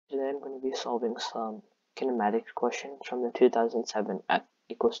going to be solving some kinematics questions from the 2007 F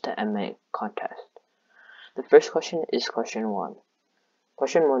equals to MA contest. The first question is question 1.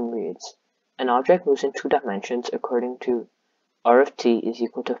 Question 1 reads, an object moves in 2 dimensions according to r of t is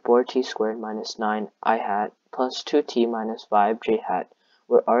equal to 4t squared minus 9 I hat plus 2t minus 5 j hat,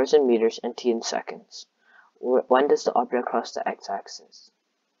 where r is in meters and t in seconds. When does the object cross the x-axis?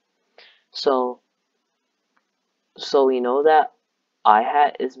 So we know that I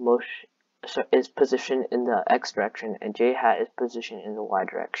hat is positioned in the x direction and j hat is positioned in the y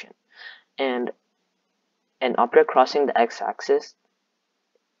direction. And an object crossing the x-axis,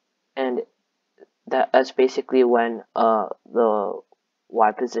 and that's basically when the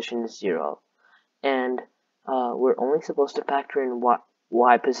y position is 0. And we're only supposed to factor in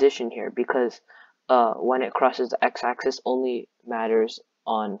y position here because when it crosses the x-axis only matters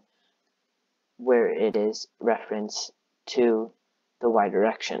on where it is reference to the y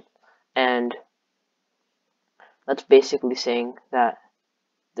direction. And that's basically saying that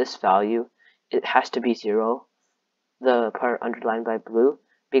this value, it has to be 0, the part underlined by blue,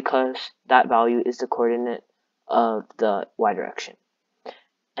 because that value is the coordinate of the y direction.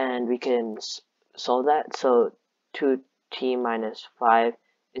 And we can solve that. So 2t minus 5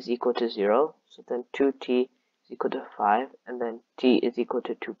 is equal to 0. So then 2t is equal to 5, and then t is equal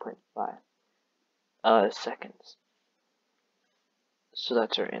to 2.5 seconds. So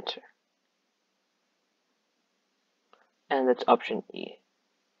that's our answer. And that's option E.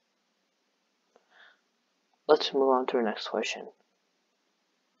 Let's move on to our next question.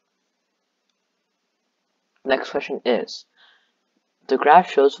 Next question is, the graph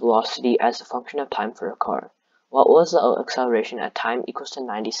shows velocity as a function of time for a car. What was the acceleration at time equals to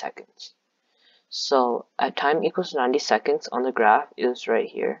 90 seconds? So at time equals to 90 seconds on the graph is right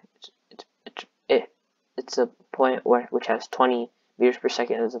here. It's a point which has 20 meters per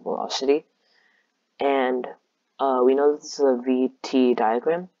second as a velocity. And we know this is a VT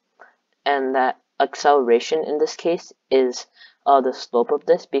diagram, and that acceleration in this case is the slope of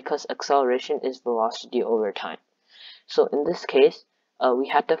this, because acceleration is velocity over time. So in this case, we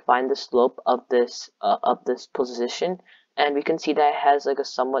had to find the slope of this position, and we can see that it has like a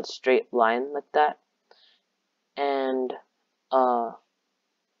somewhat straight line like that. And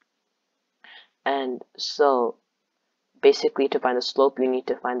so basically, to find the slope, you need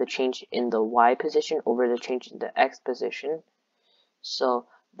to find the change in the y position over the change in the x position. So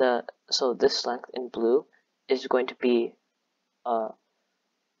this length in blue is going to be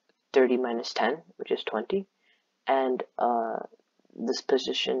 30 minus 10, which is 20, and this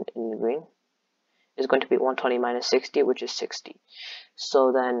position in green is going to be 120 minus 60, which is 60.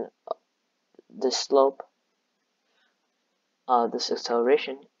 So then the slope, this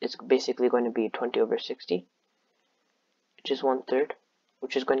acceleration, is basically going to be 20 over 60, which is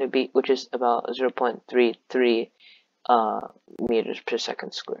 1/3, which is about 0.33 meters per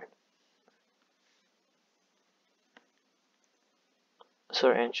second squared. So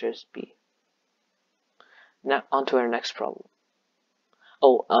our answer is B. Now on to our next problem.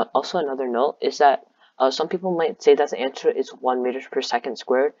 Also another note is that some people might say that the answer is 1 meters per second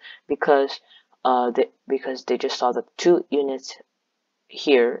squared because they just saw the 2 units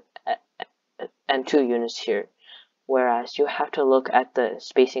here and 2 units here, whereas you have to look at the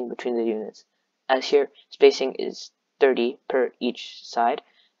spacing between the units. As here, spacing is 30 per each side,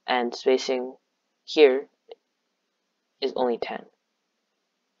 and spacing here is only 10.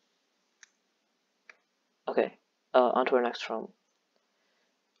 Okay, on to our next problem.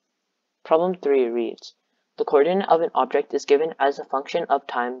 Problem 3 reads, the coordinate of an object is given as a function of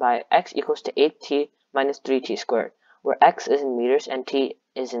time by x equals to 8t minus 3t squared, where x is in meters and t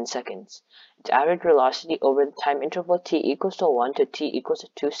is in seconds. Its average velocity over the time interval t equals to 1 to t equals to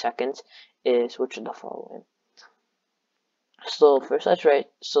 2 seconds is which of the following? So first let's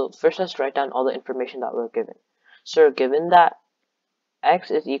write down all the information that we're given. So we're given that x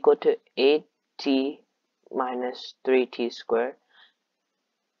is equal to 8t minus 3t squared.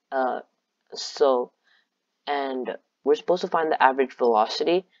 And we're supposed to find the average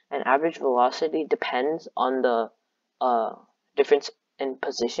velocity, and average velocity depends on the difference in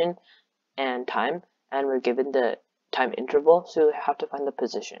position and time, and we're given the time interval, so we have to find the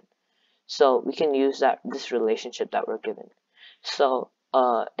position. So we can use this relationship that we're given. So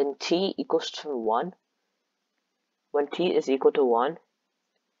in t equals to 1, when t is equal to 1,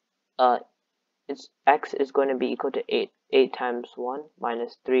 x is going to be equal to 8. 8 times 1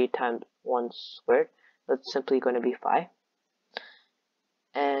 minus 3 times 1 squared. That's simply going to be 5.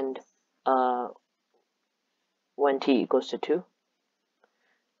 And when t equals to 2,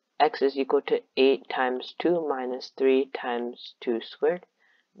 x is equal to 8 times 2 minus 3 times 2 squared.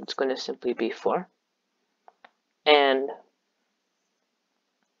 it's going to simply be 4. And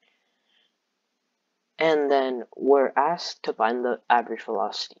then we're asked to find the average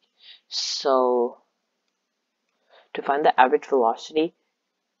velocity. So to find the average velocity,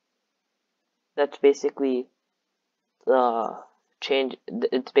 that's basically the change,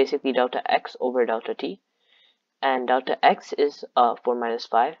 it's basically delta x over delta t, and delta x is 4 minus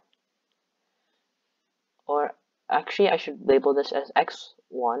 5, or actually I should label this as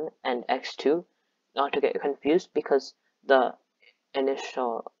x1 and x2 not to get confused, because the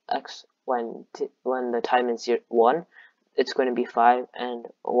initial x when the time is 1, it's going to be 5, and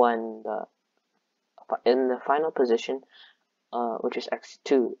when in the final position, which is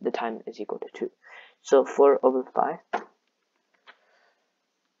x2, the time is equal to 2. So 4 over 5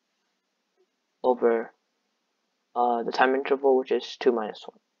 over the time interval, which is 2 minus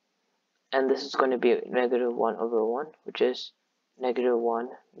 1. And this is going to be negative 1 over 1, which is negative 1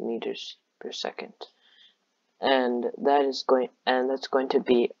 meters per second. And that's going to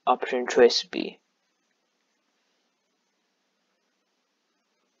be option choice B.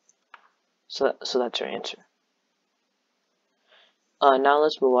 So that's our answer. Now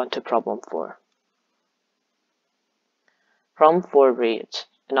let's move on to problem 4. Problem 4 reads,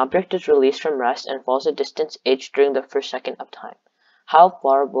 an object is released from rest and falls a distance h during the first second of time. How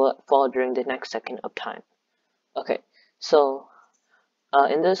far will it fall during the next second of time? Okay, so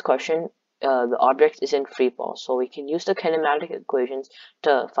in this question, the object is in free fall, so we can use the kinematic equations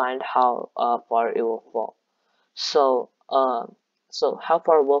to find how far it will fall. So how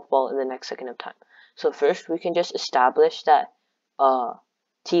far will it fall in the next second of time? So first, we can just establish that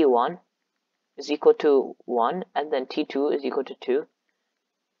t1 is equal to 1, and then t2 is equal to 2,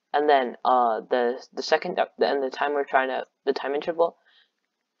 and then the second and the time the time interval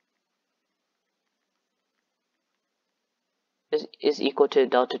is equal to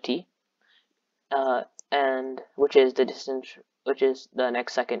delta t, and which is the distance, which is the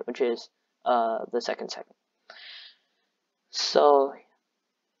next second, which is the second. So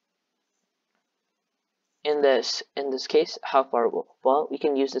in this case, how far it will fall, we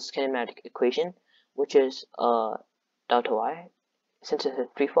can use this kinematic equation, which is delta y, since it's a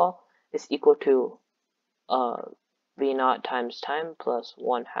free fall, is equal to v naught times time plus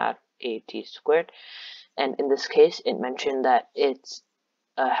 1/2 at squared. And in this case, it mentioned that it's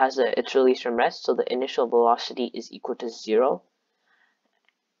released from rest, so the initial velocity is equal to 0.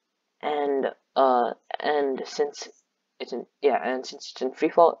 And since it's in free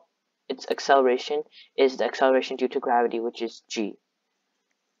fall, its acceleration is the acceleration due to gravity, which is g,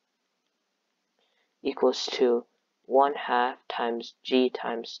 equals to 1/2 times g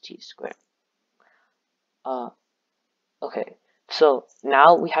times t squared. Okay, so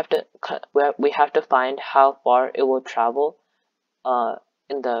now we have to find how far it will travel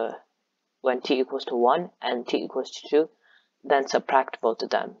when t equals to 1 and t equals to 2, then subtract both of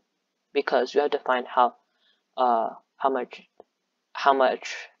them, because we have to find how much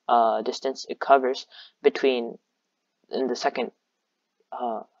distance it covers between in the second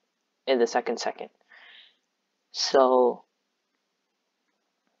second. So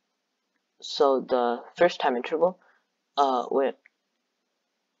the first time interval, when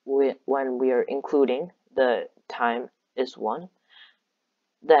we are including the time is 1,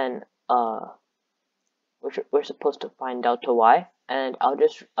 then we're supposed to find delta y, and I'll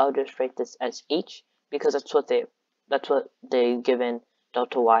just write this as h, because that's what they given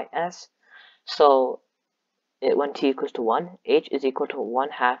delta y as. So when t equals to 1, h is equal to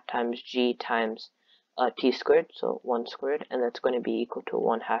 1/2 times g times t squared, so 1 squared, and that's going to be equal to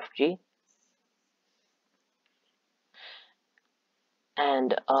 1/2 g.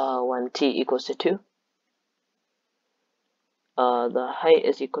 And when t equals to 2, the height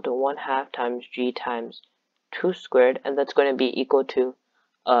is equal to 1/2 times g times 2 squared, and that's going to be equal to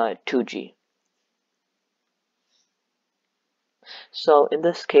 2g. So in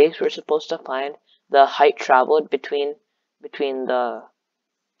this case, we're supposed to find the height traveled between the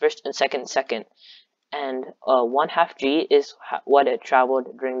first and second, and 1/2 g is what it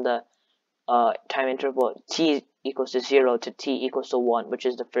traveled during the time interval t equals to 0 to t equals to 1, which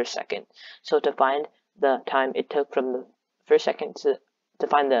is the first second. So to find the time it took from the first second to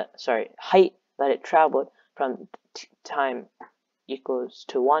find the height that it traveled from time equals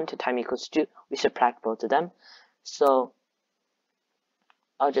to 1 to time equals to 2, we subtract both of them. So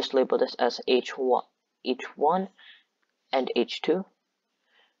I'll just label this as h1 and h2.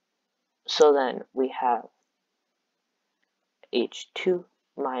 So then we have h2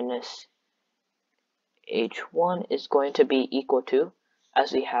 minus h1 is going to be equal to,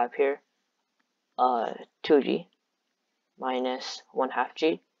 as we have here, 2g minus 1/2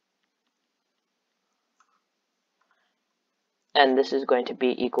 g, and this is going to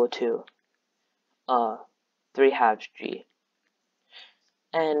be equal to 3/2 g.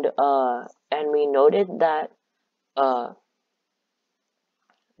 And we noted that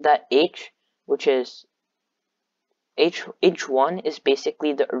that h, which is h1 is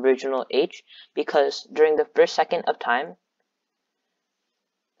basically the original h, because during the first second of time,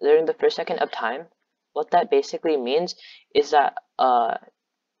 what that basically means is that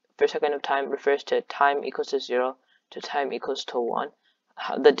first second of time refers to time equals to 0 to time equals to 1,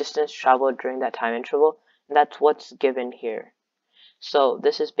 the distance traveled during that time interval, and that's what's given here. So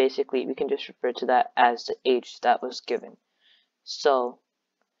this is basically, we can just refer to that as the h that was given. So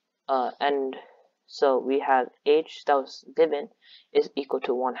and so we have h that was given is equal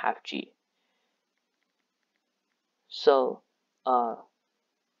to 1/2 g. So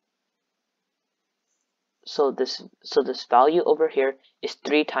so this value over here is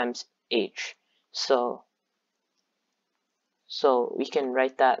 3 times h. So we can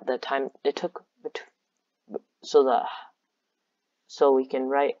write that the time it took, so we can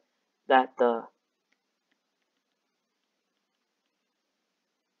write that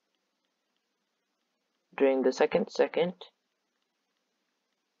during the second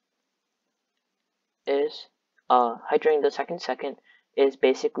is during the second is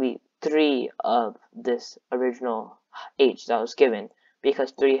basically 3 of this original h that was given,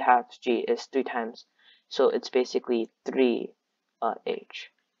 because 3/2 g is 3 times, so it's basically 3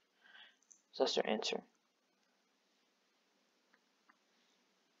 h. So that's our answer.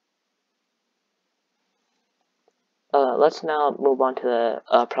 Let's now move on to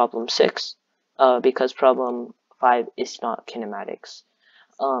the problem 6, because problem 5 is not kinematics.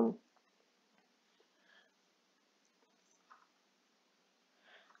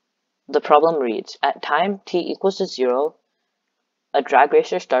 The problem reads, at time t equals to 0, a drag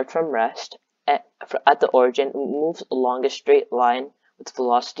racer starts from rest at the origin and moves along a straight line with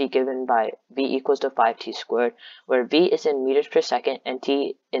velocity given by v equals to 5t squared, where v is in meters per second and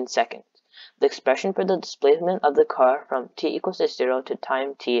t in seconds. The expression for the displacement of the car from t equals to 0 to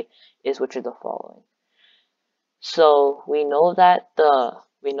time t is which of the following. So we know that the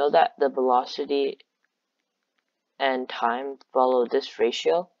velocity and time follow this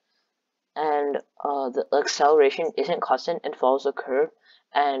ratio, and the acceleration isn't constant and follows a curve,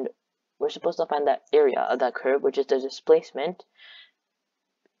 and we're supposed to find that area of that curve, which is the displacement.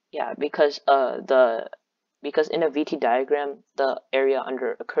 Yeah, because in a VT diagram, the area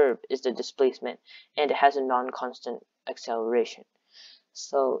under a curve is the displacement, and it has a non-constant acceleration.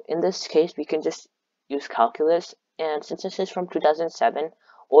 So in this case, we can just use calculus, and since this is from 2007,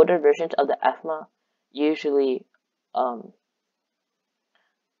 older versions of the EFMA usually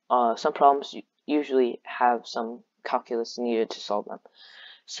some problems usually have some calculus needed to solve them.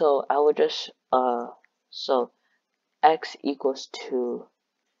 So I would just so x equals to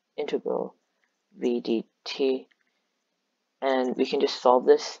integral v dt, and we can just solve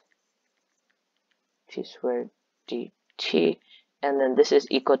this, t squared dt, and then this is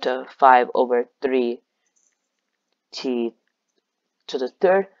equal to 5 over 3 t to the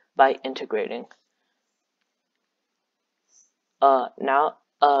third by integrating.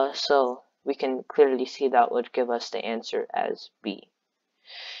 So we can clearly see that would give us the answer as B.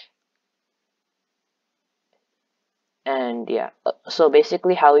 And yeah, so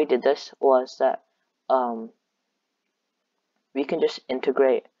basically how we did this was that we can just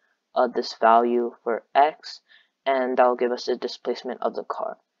integrate this value for x, and that will give us the displacement of the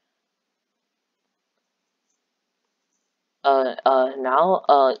car. Now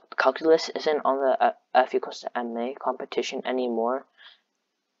calculus isn't on the F equals to MA competition anymore,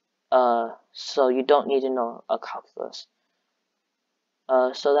 so you don't need to know a calculus.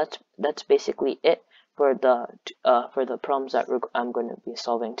 So that's basically it for the problems that I'm going to be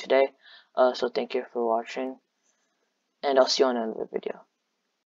solving today. So thank you for watching, and I'll see you on another video.